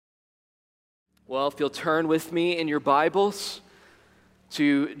Well, if you'll turn with me in your Bibles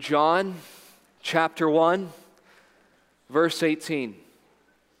to John chapter 1, verse 18.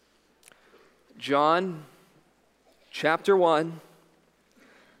 John chapter 1,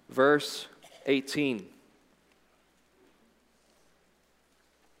 verse 18.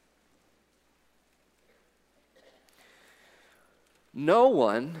 No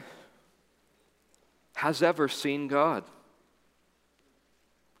one has ever seen God.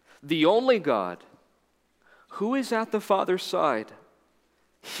 The only God who is at the Father's side,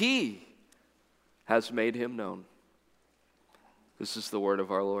 He has made Him known. This is the word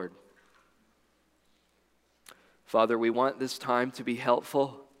of our Lord. Father, we want this time to be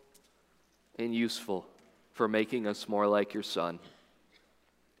helpful and useful for making us more like your Son.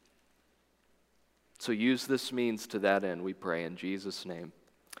 So use this means to that end, we pray in Jesus' name.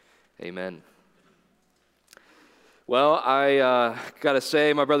 Amen. Well, I got to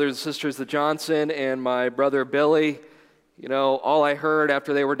say, my brothers and sisters, the Johnson and my brother Billy, all I heard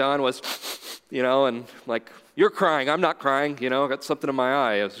after they were done was, and like, you're crying, I'm not crying, I got something in my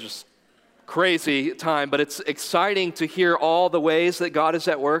eye. It was just crazy time, but it's exciting to hear all the ways that God is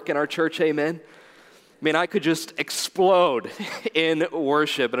at work in our church, amen. I mean, I could just explode in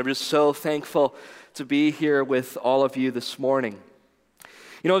worship, and I'm just so thankful to be here with all of you this morning.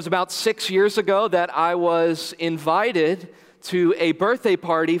 It was about 6 years ago that I was invited to a birthday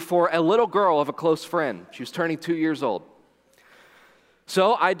party for a little girl of a close friend. She was turning 2 years old.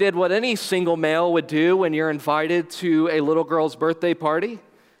 So I did what any single male would do when you're invited to a little girl's birthday party,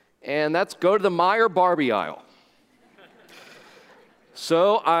 and that's go to the Meijer Barbie aisle.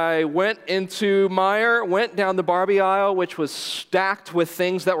 So I went into Meijer, went down the Barbie aisle, which was stacked with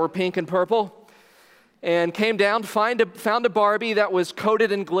things that were pink and purple, and came down, found a Barbie that was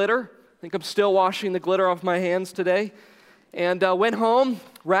coated in glitter. I think I'm still washing the glitter off my hands today. And went home,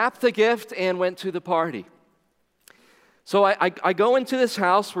 wrapped the gift, and went to the party. So I go into this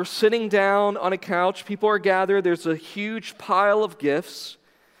house. We're sitting down on a couch. People are gathered. There's a huge pile of gifts.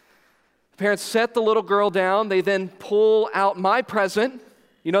 The parents set the little girl down. They then pull out my present.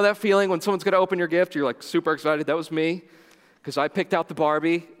 You know that feeling when someone's going to open your gift? You're like super excited. That was me. Because I picked out the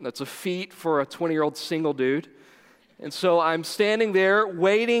Barbie. That's a feat for a 20-year-old single dude. And so I'm standing there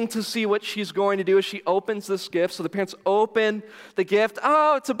waiting to see what she's going to do as she opens this gift. So the parents open the gift.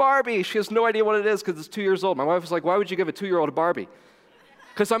 Oh, it's a Barbie. She has no idea what it is because it's 2 years old. My wife was like, why would you give a 2-year-old a Barbie?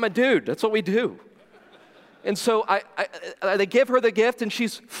 Because I'm a dude. That's what we do. And so they give her the gift, and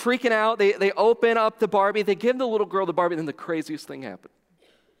she's freaking out. They open up the Barbie. They give the little girl the Barbie, and then the craziest thing happened.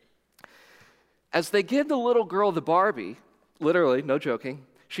 As they give the little girl the Barbie, literally, no joking,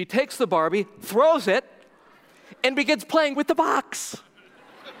 she takes the Barbie, throws it, and begins playing with the box.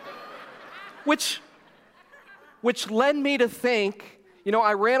 Which led me to think,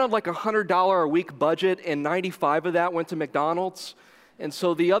 I ran on like $100 a week budget, and 95 of that went to McDonald's. And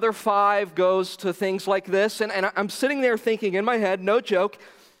so the other 5 goes to things like this. And I'm sitting there thinking in my head, no joke,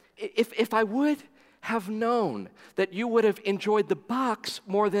 if I would have known that you would have enjoyed the box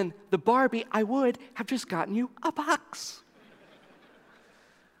more than the Barbie, I would have just gotten you a box.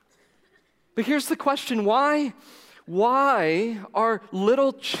 But here's the question, why are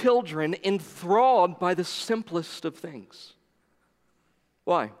little children enthralled by the simplest of things?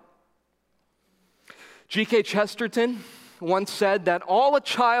 Why? G.K. Chesterton once said that all a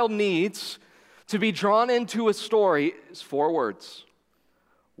child needs to be drawn into a story is 4 words.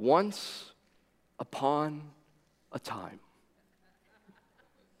 Once upon a time.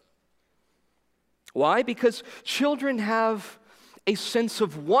 Why? Because children have a sense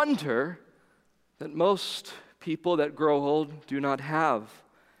of wonder that most people that grow old do not have.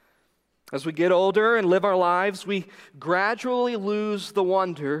 As we get older and live our lives, we gradually lose the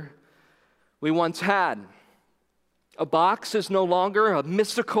wonder we once had. A box is no longer a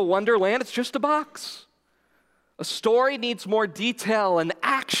mystical wonderland, it's just a box. A story needs more detail and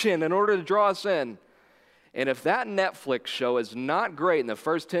action in order to draw us in. And if that Netflix show is not great in the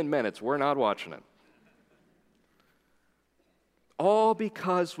first 10 minutes, we're not watching it. All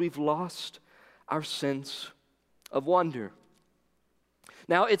because we've lost our sense of wonder.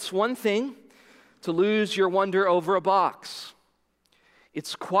 Now, it's one thing to lose your wonder over a box.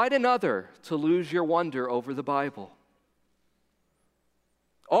 It's quite another to lose your wonder over the Bible.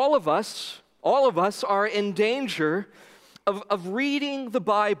 All of us are in danger of reading the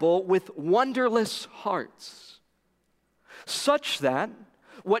Bible with wonderless hearts, such that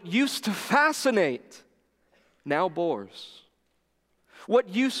what used to fascinate now bores. What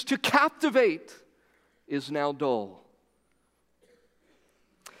used to captivate is now dull.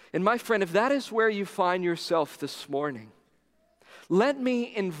 And my friend, if that is where you find yourself this morning, let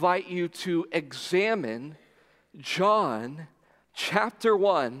me invite you to examine John chapter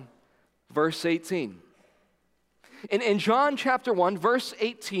 1, verse 18. In John chapter 1, verse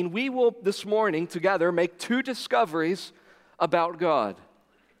 18, we will this morning together make two discoveries about God.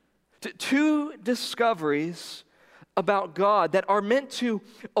 Two discoveries about God that are meant to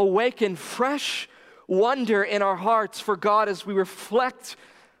awaken fresh wonder in our hearts for God as we reflect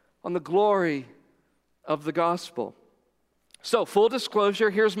on the glory of the gospel. So, full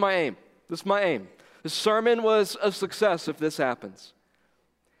disclosure, here's my aim. This is my aim. The sermon was a success if this happens.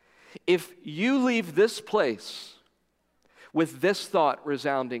 If you leave this place with this thought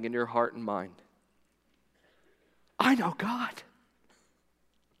resounding in your heart and mind, I know God.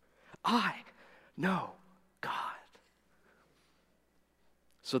 I know God.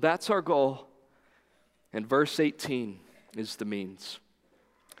 So that's our goal, and verse 18 is the means.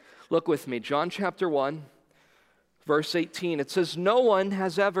 Look with me, John chapter 1, verse 18. It says, no one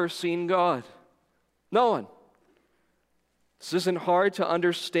has ever seen God. No one. This isn't hard to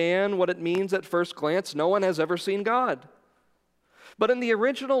understand what it means at first glance. No one has ever seen God. But in the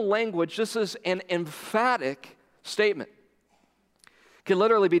original language, this is an emphatic statement. It can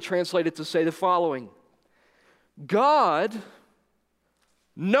literally be translated to say the following: God,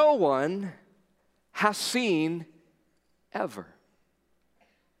 no one has seen ever.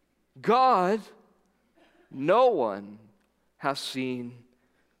 God, no one has seen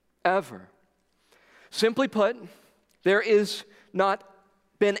ever. Simply put, there is not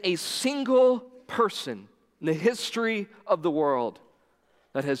been a single person in the history of the world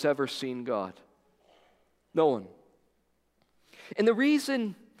that has ever seen God. No one. And the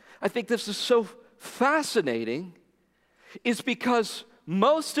reason I think this is so fascinating is because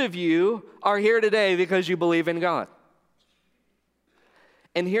most of you are here today because you believe in God.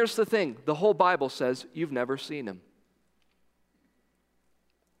 And here's the thing, the whole Bible says you've never seen Him.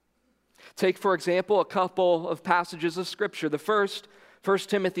 Take, for example, a couple of passages of Scripture. The first, 1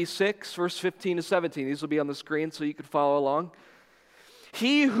 Timothy 6, verse 15 to 17. These will be on the screen so you can follow along.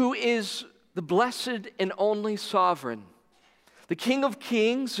 He who is the blessed and only sovereign, the King of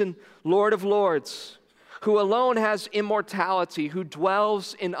kings and Lord of lords, who alone has immortality, who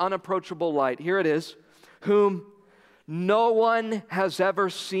dwells in unapproachable light. Here it is. Whom no one has ever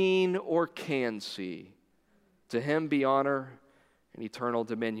seen or can see. To Him be honor and eternal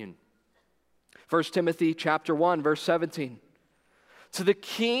dominion. 1 Timothy chapter 1, verse 17. To the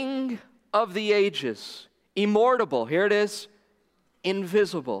King of the ages, immortal, here it is,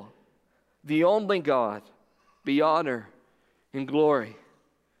 invisible, the only God, be honor and glory.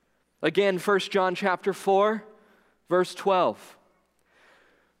 Again, 1 John chapter 4, verse 12.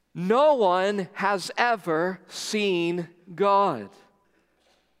 No one has ever seen God.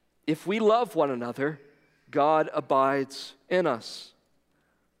 If we love one another, God abides in us.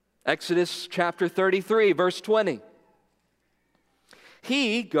 Exodus chapter 33, verse 20.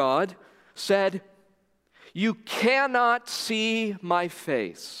 He, God, said, you cannot see my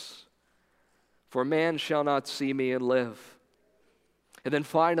face, for man shall not see me and live. And then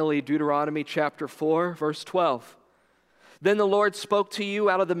finally, Deuteronomy chapter 4, verse 12. Then the Lord spoke to you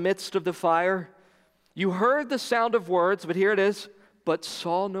out of the midst of the fire. You heard the sound of words, but here it is, but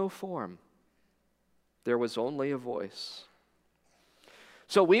saw no form. There was only a voice.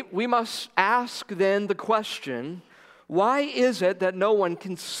 So we must ask then the question, why is it that no one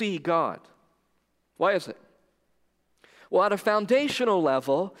can see God? Why is it? Well, at a foundational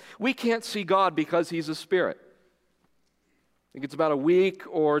level, we can't see God because He's a spirit. I think it's about a week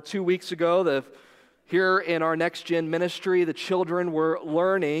or 2 weeks ago, here in our Next Gen ministry, the children were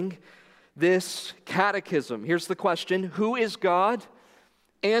learning this catechism. Here's the question, who is God?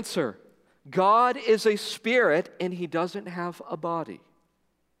 Answer, God is a spirit and He doesn't have a body.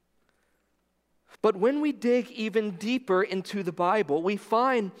 But when we dig even deeper into the Bible, we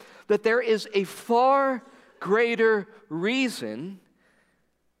find that there is a far greater reason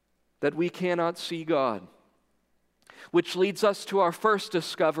that we cannot see God. Which leads us to our first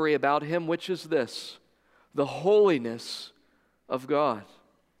discovery about Him, which is this: the holiness of God.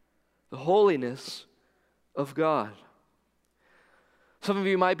 The holiness of God. Some of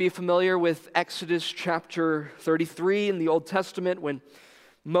you might be familiar with Exodus chapter 33 in the Old Testament when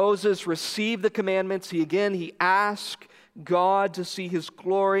Moses received the commandments. He asked God to see His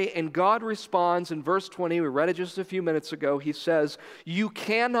glory, and God responds in verse 20. We read it just a few minutes ago. He says, you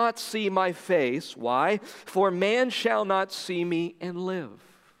cannot see my face. Why? For man shall not see me and live.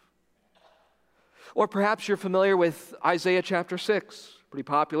 Or perhaps you're familiar with Isaiah chapter 6, pretty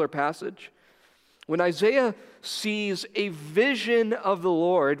popular passage. When Isaiah sees a vision of the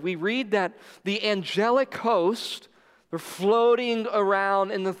Lord, we read that the angelic host they're floating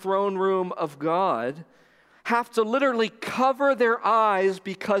around in the throne room of God, have to literally cover their eyes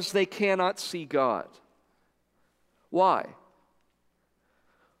because they cannot see God. Why?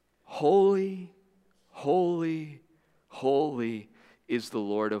 Holy, holy, holy is the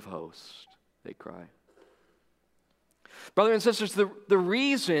Lord of hosts, they cry. Brothers and sisters, the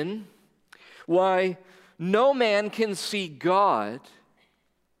reason why no man can see God,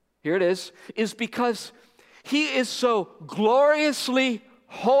 here it is because He is so gloriously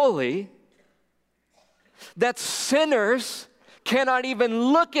holy that sinners cannot even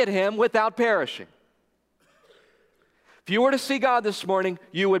look at Him without perishing. If you were to see God this morning,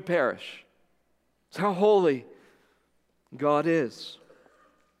 you would perish. That's how holy God is.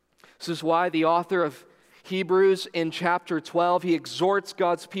 This is why the author of Hebrews in chapter 12, he exhorts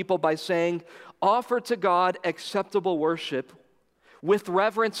God's people by saying, offer to God acceptable worship with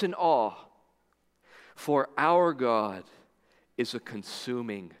reverence and awe, for our God is a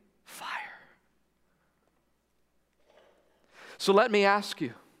consuming fire. So let me ask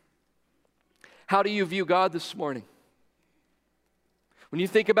you, how do you view God this morning? When you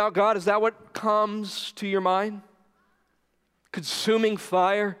think about God, is that what comes to your mind? Consuming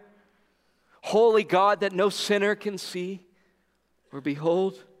fire? Holy God that no sinner can see or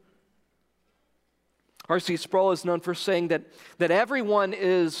behold? R.C. Sproul is known for saying that everyone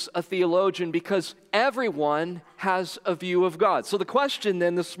is a theologian because everyone has a view of God. So the question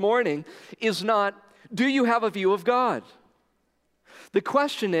then this morning is not, do you have a view of God? The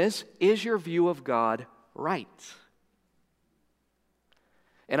question is your view of God right?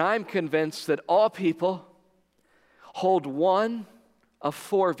 And I'm convinced that all people hold one of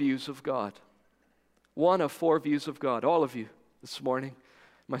four views of God. One of four views of God. All of you this morning,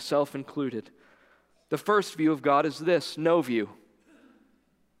 myself included. The first view of God is this: no view.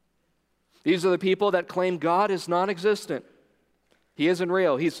 These are the people that claim God is non-existent. He isn't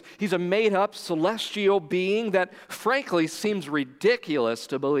real. He's a made-up celestial being that frankly seems ridiculous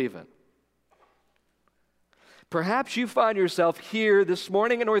to believe in. Perhaps you find yourself here this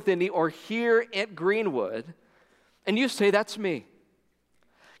morning in North Indy or here at Greenwood, and you say, that's me.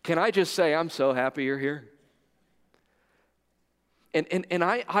 Can I just say, I'm so happy you're here? And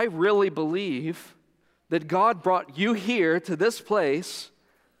I really believe that God brought you here to this place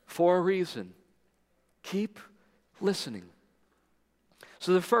for a reason. Keep listening.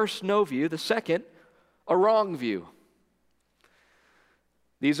 So the first, no view. The second, a wrong view.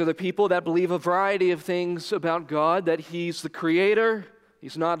 These are the people that believe a variety of things about God, that He's the Creator,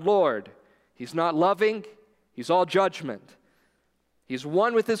 He's not Lord, He's not loving, He's all judgment. He's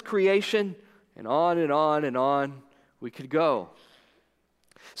one with His creation, and on and on and on we could go.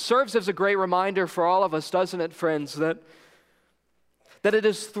 Serves as a great reminder for all of us, doesn't it, friends, that it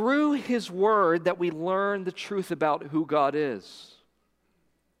is through His Word that we learn the truth about who God is.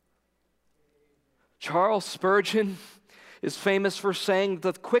 Charles Spurgeon is famous for saying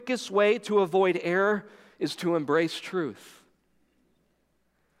the quickest way to avoid error is to embrace truth.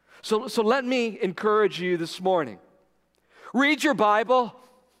 So let me encourage you this morning. Read your Bible.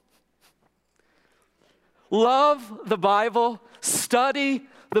 Love the Bible. Study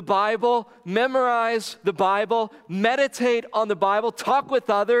the Bible. Memorize the Bible. Meditate on the Bible. Talk with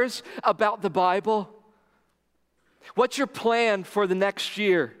others about the Bible. What's your plan for the next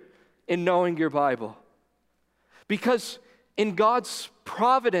year in knowing your Bible? Because in God's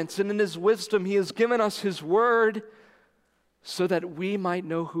providence and in His wisdom, He has given us His Word so that we might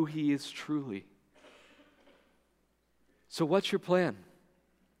know who He is truly. So what's your plan?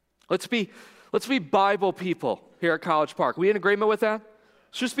 Let's be Bible people here at College Park. Are we in agreement with that?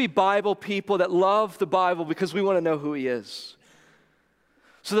 Let's just be Bible people that love the Bible because we want to know who He is.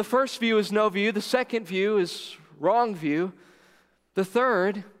 So the first view is no view. The second view is wrong view. The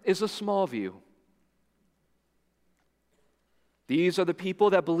third is a small view. These are the people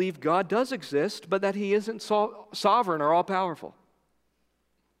that believe God does exist, but that He isn't sovereign or all-powerful.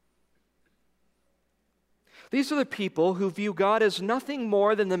 These are the people who view God as nothing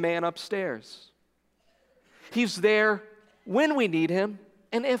more than the man upstairs. He's there when we need Him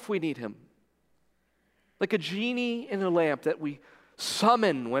and if we need Him. Like a genie in a lamp that we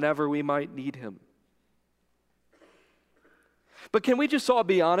summon whenever we might need Him. But can we just all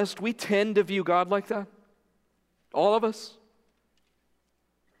be honest? We tend to view God like that. All of us.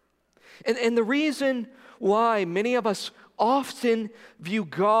 And the reason why many of us often view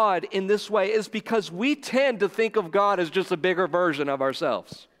God in this way is because we tend to think of God as just a bigger version of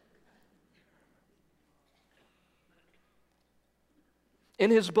ourselves. In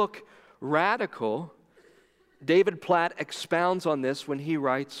his book, Radical, David Platt expounds on this when he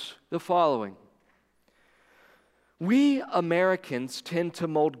writes the following. We Americans tend to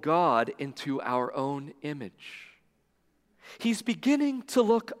mold God into our own image. He's beginning to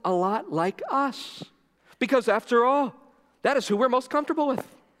look a lot like us, because after all, that is who we're most comfortable with.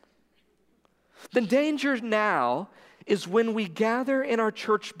 The danger now is when we gather in our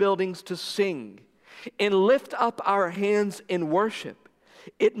church buildings to sing and lift up our hands in worship.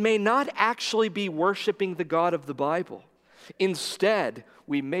 It may not actually be worshiping the God of the Bible. Instead,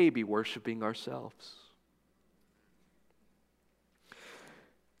 we may be worshiping ourselves.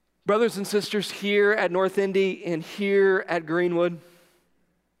 Brothers and sisters here at North Indy and here at Greenwood,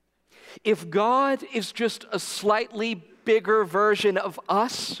 if God is just a slightly bigger version of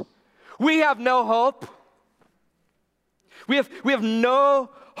us, we have no hope. We have no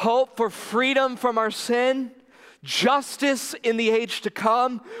hope for freedom from our sin, justice in the age to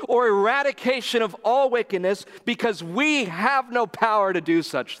come, or eradication of all wickedness, because we have no power to do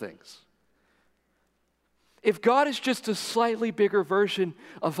such things. If God is just a slightly bigger version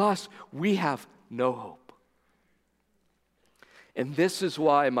of us, we have no hope. And this is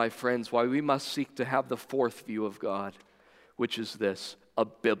why, my friends, why we must seek to have the fourth view of God, which is this, a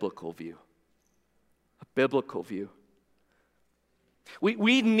biblical view. A biblical view.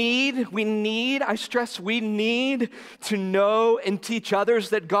 We need to know and teach others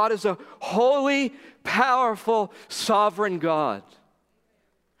that God is a holy, powerful, sovereign God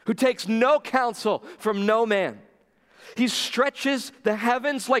who takes no counsel from no man. He stretches the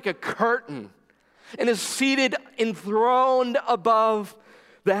heavens like a curtain and is seated enthroned above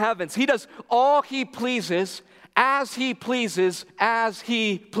the heavens. He does all he pleases, as he pleases, as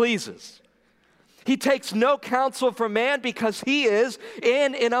he pleases. He takes no counsel from man because he is,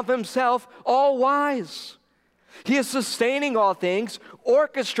 in and of himself, all wise. He is sustaining all things,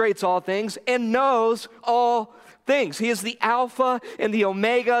 orchestrates all things, and knows all things. He is the Alpha and the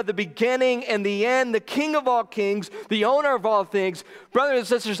Omega, the beginning and the end, the King of all kings, the owner of all things. Brothers and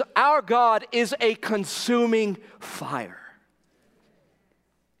sisters, our God is a consuming fire.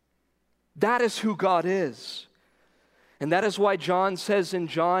 That is who God is. And that is why John says in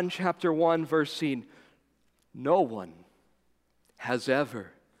John chapter 1, verse 10, no one has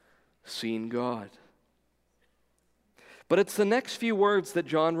ever seen God. But it's the next few words that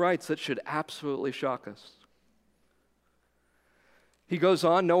John writes that should absolutely shock us. He goes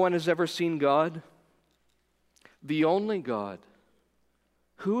on, no one has ever seen God, the only God,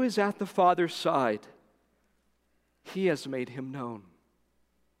 who is at the Father's side. He has made him known.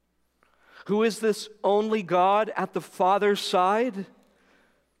 Who is this only God at the Father's side?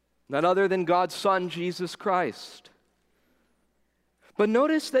 None other than God's Son, Jesus Christ. But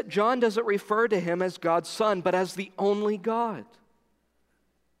notice that John doesn't refer to him as God's Son, but as the only God.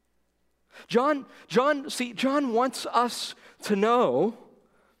 John wants us to know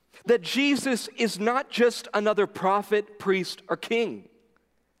that Jesus is not just another prophet, priest, or king.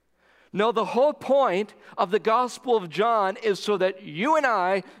 No, the whole point of the Gospel of John is so that you and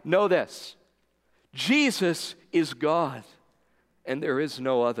I know this. Jesus is God, and there is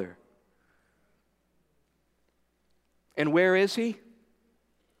no other. And where is he?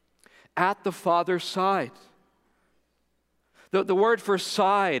 At the Father's side. The word for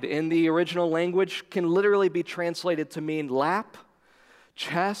side in the original language can literally be translated to mean lap,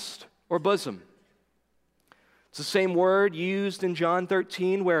 chest, or bosom. It's the same word used in John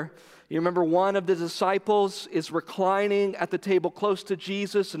 13 where you remember one of the disciples is reclining at the table close to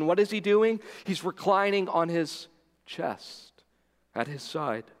Jesus, and what is he doing? He's reclining on his chest, at his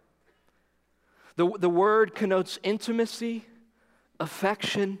side. The word connotes intimacy,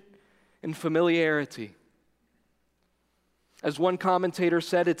 affection, and familiarity. As one commentator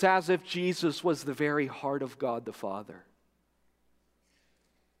said, it's as if Jesus was the very heart of God the Father.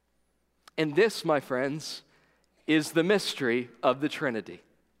 And this, my friends, is the mystery of the Trinity.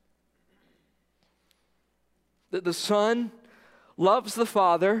 That the Son loves the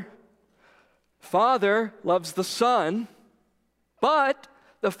Father loves the Son, but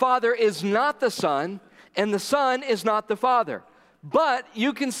the Father is not the Son, and the Son is not the Father. But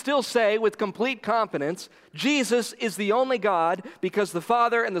you can still say with complete confidence, Jesus is the only God because the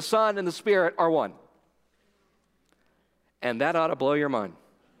Father and the Son and the Spirit are one. And that ought to blow your mind.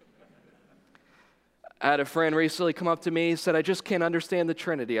 I had a friend recently come up to me and said, I just can't understand the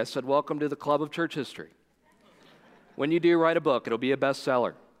Trinity. I said, welcome to the Club of Church History. When you do write a book, it'll be a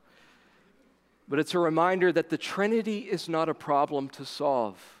bestseller. But it's a reminder that the Trinity is not a problem to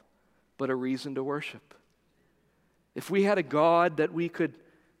solve, but a reason to worship. If we had a God that we could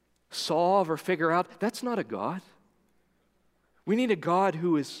solve or figure out, that's not a God. We need a God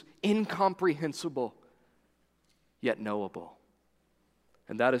who is incomprehensible, yet knowable.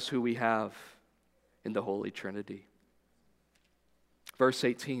 And that is who we have in the Holy Trinity. Verse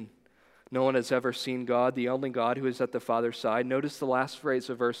 18. No one has ever seen God, the only God who is at the Father's side. Notice the last phrase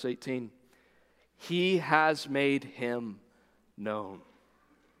of verse 18. He has made him known.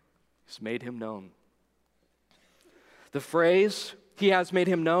 He's made him known. The phrase, he has made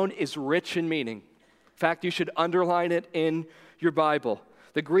him known, is rich in meaning. In fact, you should underline it in your Bible.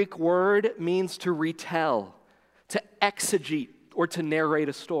 The Greek word means to retell, to exegete, or to narrate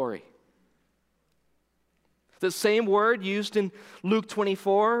a story. The same word used in Luke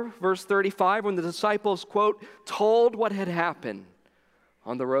 24, verse 35, when the disciples, quote, told what had happened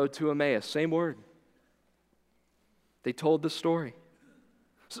on the road to Emmaus. Same word. They told the story.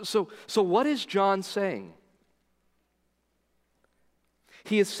 So what is John saying?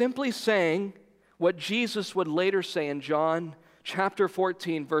 He is simply saying what Jesus would later say in John chapter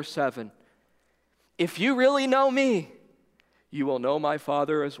 14, verse 7. If you really know me, you will know my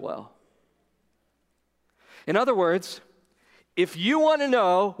Father as well. In other words, if you want to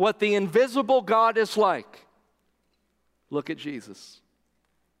know what the invisible God is like, look at Jesus.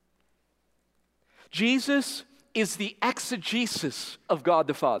 Jesus is the exegesis of God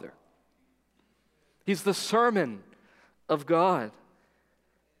the Father. He's the sermon of God.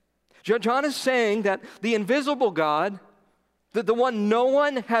 John is saying that the invisible God, that the one no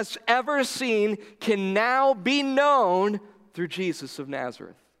one has ever seen, can now be known through Jesus of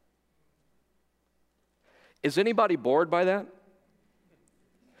Nazareth. Is anybody bored by that?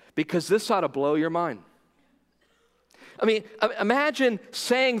 Because this ought to blow your mind. I mean, imagine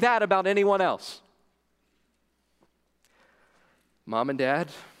saying that about anyone else. Mom and Dad,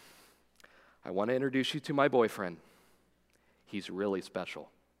 I want to introduce you to my boyfriend. He's really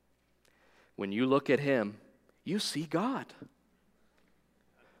special. When you look at him, you see God.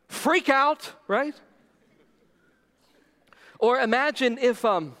 Freak out, right? Or imagine if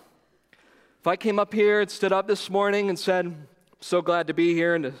I came up here and stood up this morning and said, I'm so glad to be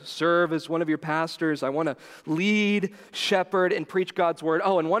here and to serve as one of your pastors. I want to lead, shepherd, and preach God's word.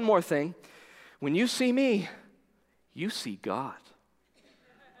 Oh, and one more thing. When you see me, you see God.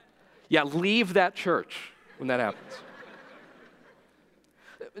 Yeah, leave that church when that happens.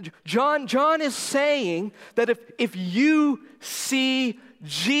 John is saying that if you see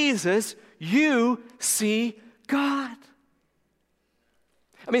Jesus, you see God.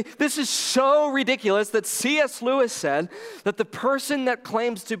 I mean, this is so ridiculous that C.S. Lewis said that the person that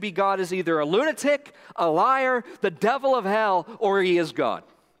claims to be God is either a lunatic, a liar, the devil of hell, or he is God.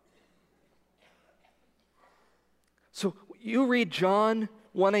 So you read John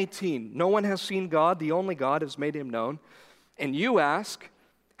 1:18. No one has seen God, the only God has made him known. And you ask,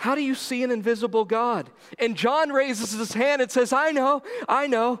 how do you see an invisible God? And John raises his hand and says, I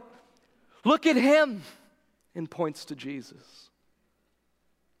know. Look at him, and points to Jesus.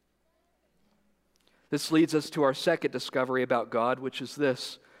 This leads us to our second discovery about God, which is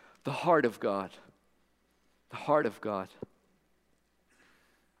this: the heart of God. The heart of God.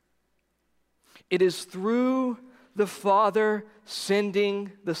 It is through the Father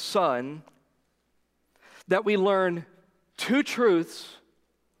sending the Son that we learn two truths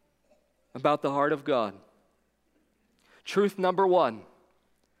about the heart of God. Truth number one: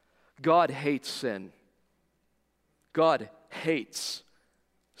 God hates sin. God hates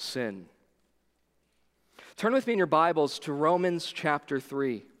sin. Turn with me in your Bibles to Romans chapter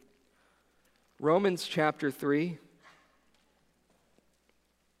 3. Romans chapter 3.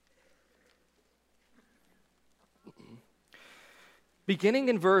 Beginning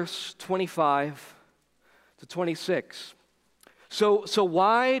in verse 25 to 26. So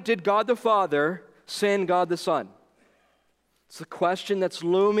why did God the Father send God the Son? It's a question that's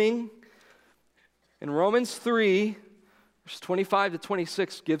looming. And Romans 3, verse 25 to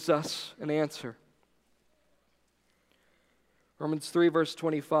 26 gives us an answer. Romans 3, verse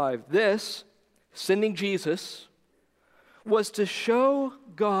 25. This, sending Jesus, was to show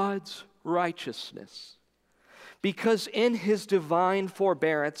God's righteousness, because in his divine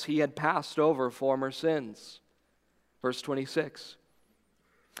forbearance he had passed over former sins. Verse 26.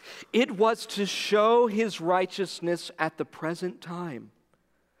 It was to show his righteousness at the present time,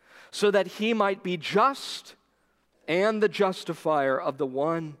 so that he might be just and the justifier of the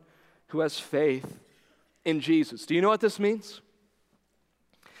one who has faith in Jesus. Do you know what this means?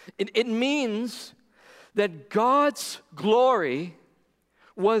 It means that God's glory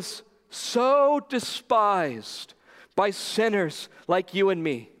was so despised by sinners like you and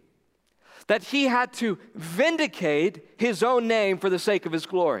me that he had to vindicate his own name for the sake of his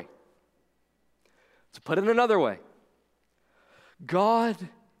glory. To put it another way, God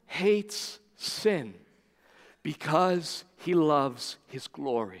hates sin because he loves his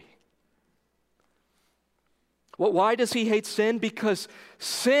glory. Why does he hate sin? Because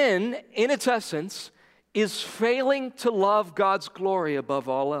sin, in its essence, is failing to love God's glory above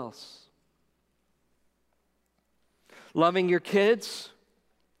all else. Loving your kids,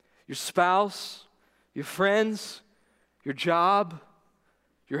 your spouse, your friends, your job,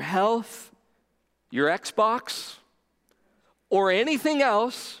 your health, your Xbox, or anything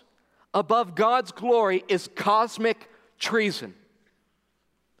else above God's glory is cosmic treason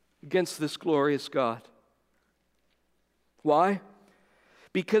against this glorious God. Why?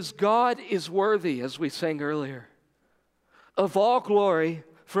 Because God is worthy, as we sang earlier, of all glory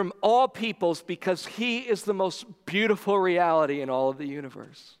from all peoples, because he is the most beautiful reality in all of the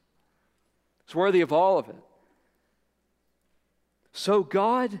universe. He's worthy of all of it. So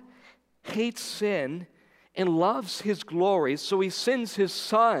God hates sin and loves his glory, so he sends his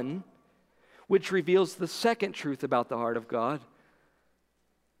Son, which reveals the second truth about the heart of God,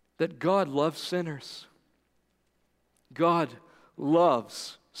 that God loves sinners. God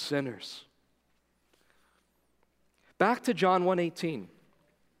loves sinners. Back to John 1:18.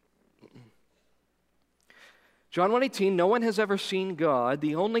 John 1:18, no one has ever seen God,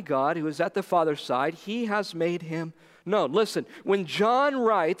 the only God who is at the Father's side. He has made him known. Listen, when John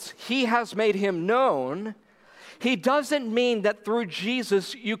writes, he has made him known, he doesn't mean that through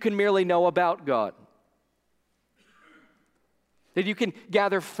Jesus you can merely know about God. That you can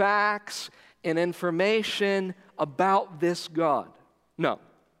gather facts and information about this God. No.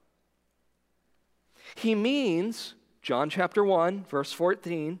 He means, John chapter 1, verse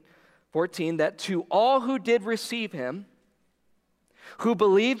 14, that to all who did receive him, who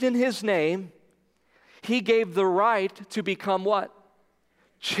believed in his name, he gave the right to become what?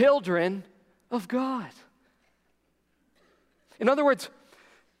 Children of God. In other words,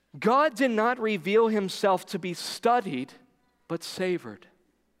 God did not reveal himself to be studied, but savored.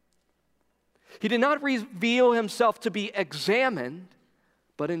 He did not reveal himself to be examined,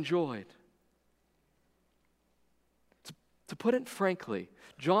 but enjoyed. To put it frankly,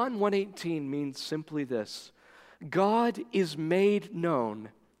 John 1:18 means simply this: God is made known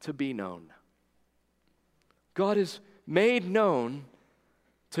to be known. God is made known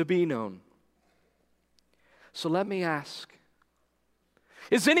to be known. So let me ask,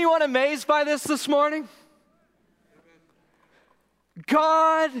 is anyone amazed by this morning?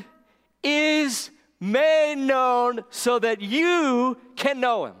 God is made known so that you can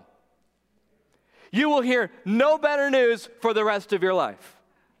know him. You will hear no better news for the rest of your life.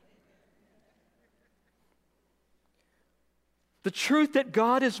 The truth that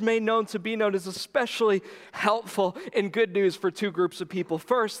God is made known to be known is especially helpful and good news for two groups of people.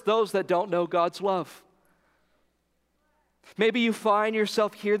 First, those that don't know God's love. Maybe you find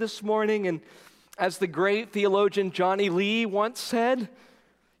yourself here this morning, and as the great theologian Johnny Lee once said,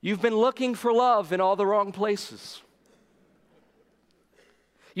 you've been looking for love in all the wrong places.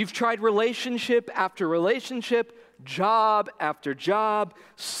 You've tried relationship after relationship, job after job,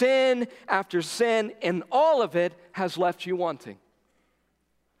 sin after sin, and all of it has left you wanting.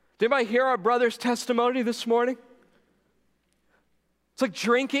 Did anybody hear our brother's testimony this morning? It's like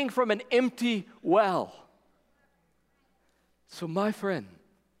drinking from an empty well. So my friend,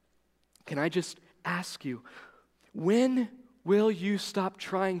 can I just ask you, when will you stop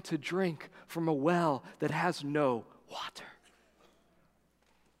trying to drink from a well that has no water?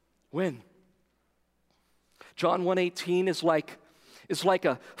 When? John 1:18 is like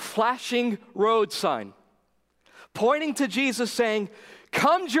a flashing road sign, pointing to Jesus saying,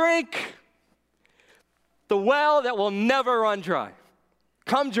 come drink the well that will never run dry.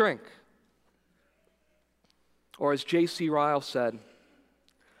 Come drink. Or as J.C. Ryle said,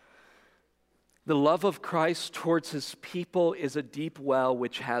 the love of Christ towards his people is a deep well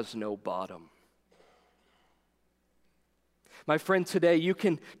which has no bottom. My friend, today you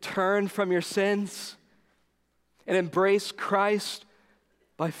can turn from your sins and embrace Christ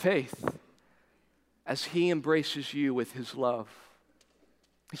by faith as he embraces you with his love.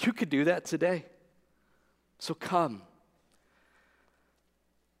 You could do that today. So come.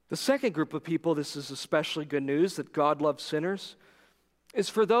 The second group of people, this is especially good news, that God loves sinners, is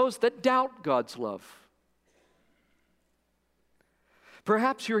for those that doubt God's love.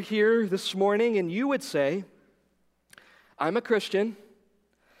 Perhaps you're here this morning and you would say, I'm a Christian,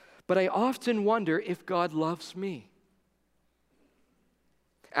 but I often wonder if God loves me.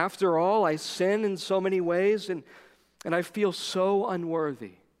 After all, I sin in so many ways and I feel so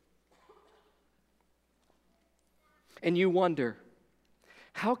unworthy. And you wonder,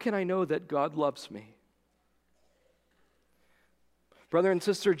 how can I know that God loves me? Brother and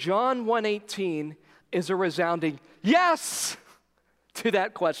sister, John 1:18 is a resounding yes to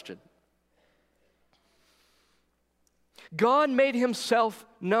that question. God made himself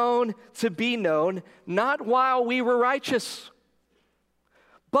known to be known, not while we were righteous.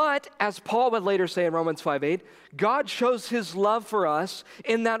 But, as Paul would later say in Romans 5:8, God shows his love for us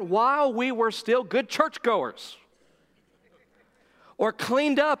in that while we were still good churchgoers, or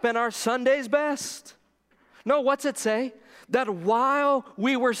cleaned up in our Sunday's best. No, what's it say? That while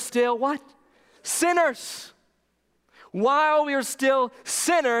we were still what? Sinners. While we were still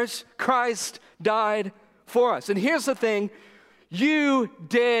sinners, Christ died for us. And here's the thing, you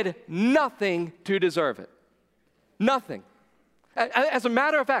did nothing to deserve it. Nothing. As a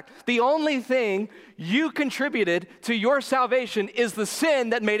matter of fact, the only thing you contributed to your salvation is the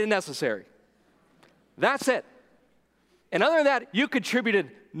sin that made it necessary. That's it. And other than that, you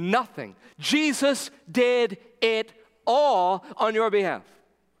contributed nothing. Jesus did it all on your behalf.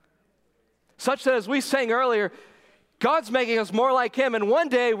 Such that, as we sang earlier, God's making us more like him, and one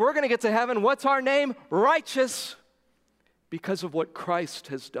day we're going to get to heaven. What's our name? Righteous, because of what Christ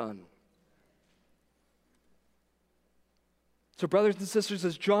has done. So, brothers and sisters,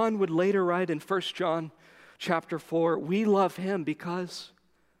 as John would later write in 1 John chapter 4, we love him because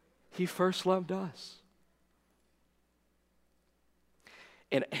he first loved us.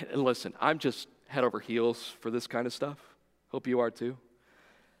 And listen, I'm just head over heels for this kind of stuff. Hope you are too.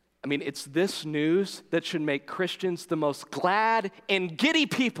 I mean, it's this news that should make Christians the most glad and giddy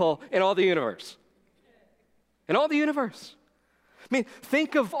people in all the universe. In all the universe. I mean,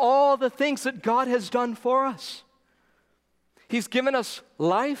 think of all the things that God has done for us. He's given us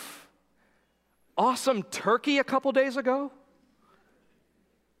life, awesome turkey a couple days ago.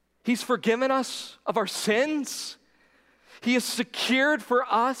 He's forgiven us of our sins. He has secured for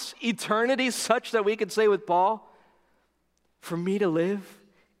us eternity such that we can say with Paul, for me to live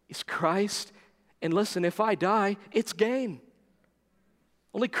is Christ. And listen, if I die, it's gain.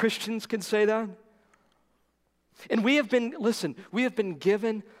 Only Christians can say that. And we have been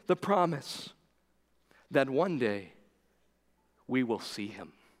given the promise that one day we will see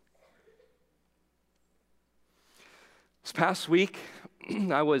him. This past week,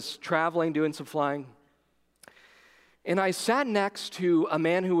 I was traveling, doing some flying, and I sat next to a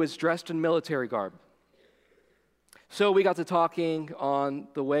man who was dressed in military garb. So we got to talking on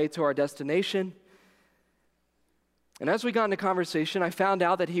the way to our destination. And as we got into conversation, I found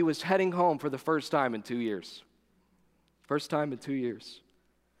out that he was heading home for the first time in 2 years. First time in 2 years.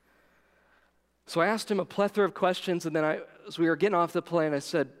 So I asked him a plethora of questions, and then as we were getting off the plane, I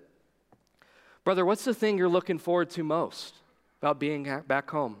said, brother, what's the thing you're looking forward to most about being back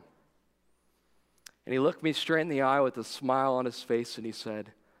home? And he looked me straight in the eye with a smile on his face, and he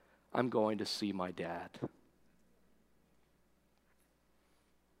said, I'm going to see my dad.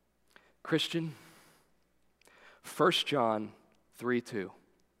 Christian, 1 John 3:2.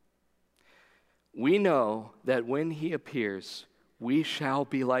 We know that when he appears, we shall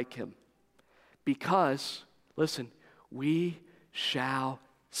be like him. Because, listen, we shall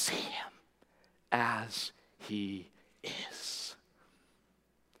see him as he is.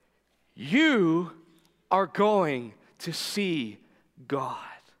 You are going to see God.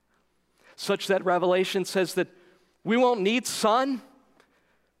 Such that Revelation says that we won't need sun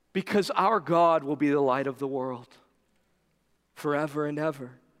because our God will be the light of the world forever and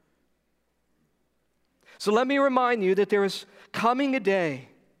ever. So let me remind you that there is coming a day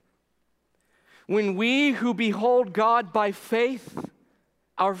when we who behold God by faith,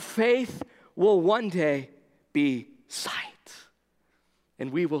 our faith will one day be sight.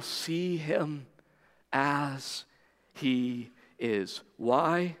 And we will see him as he is.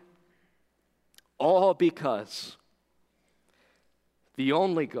 Why? All because the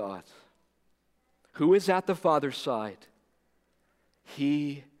only God who is at the Father's side,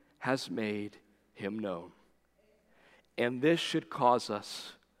 he has made him known. And this should cause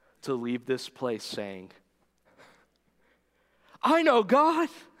us to leave this place saying, I know God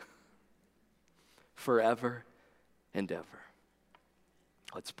forever and ever.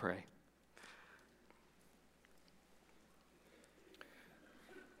 Let's pray.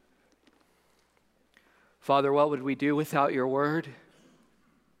 Father, what would we do without your word?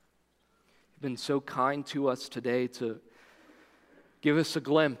 You've been so kind to us today to give us a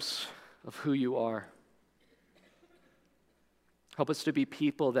glimpse of who you are. Help us to be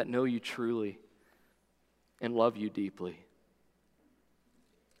people that know you truly and love you deeply.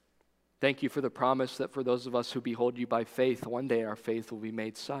 Thank you for the promise that for those of us who behold you by faith, one day our faith will be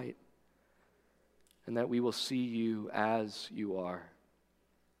made sight, and that we will see you as you are.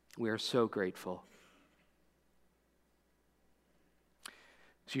 We are so grateful.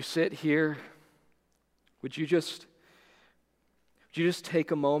 As you sit here, would you just Would you just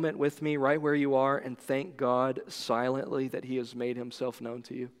take a moment with me right where you are and thank God silently that He has made Himself known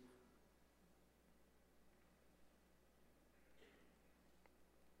to you?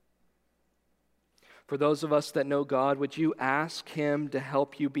 For those of us that know God, would you ask Him to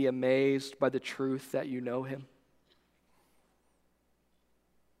help you be amazed by the truth that you know Him?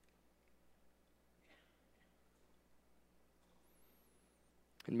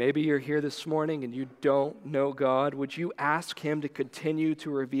 And maybe you're here this morning and you don't know God. Would you ask Him to continue to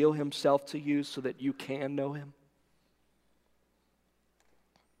reveal Himself to you so that you can know Him?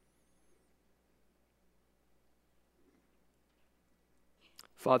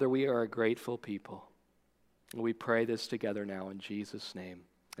 Father, we are a grateful people. We pray this together now in Jesus' name.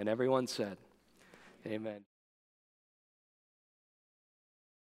 And everyone said, amen.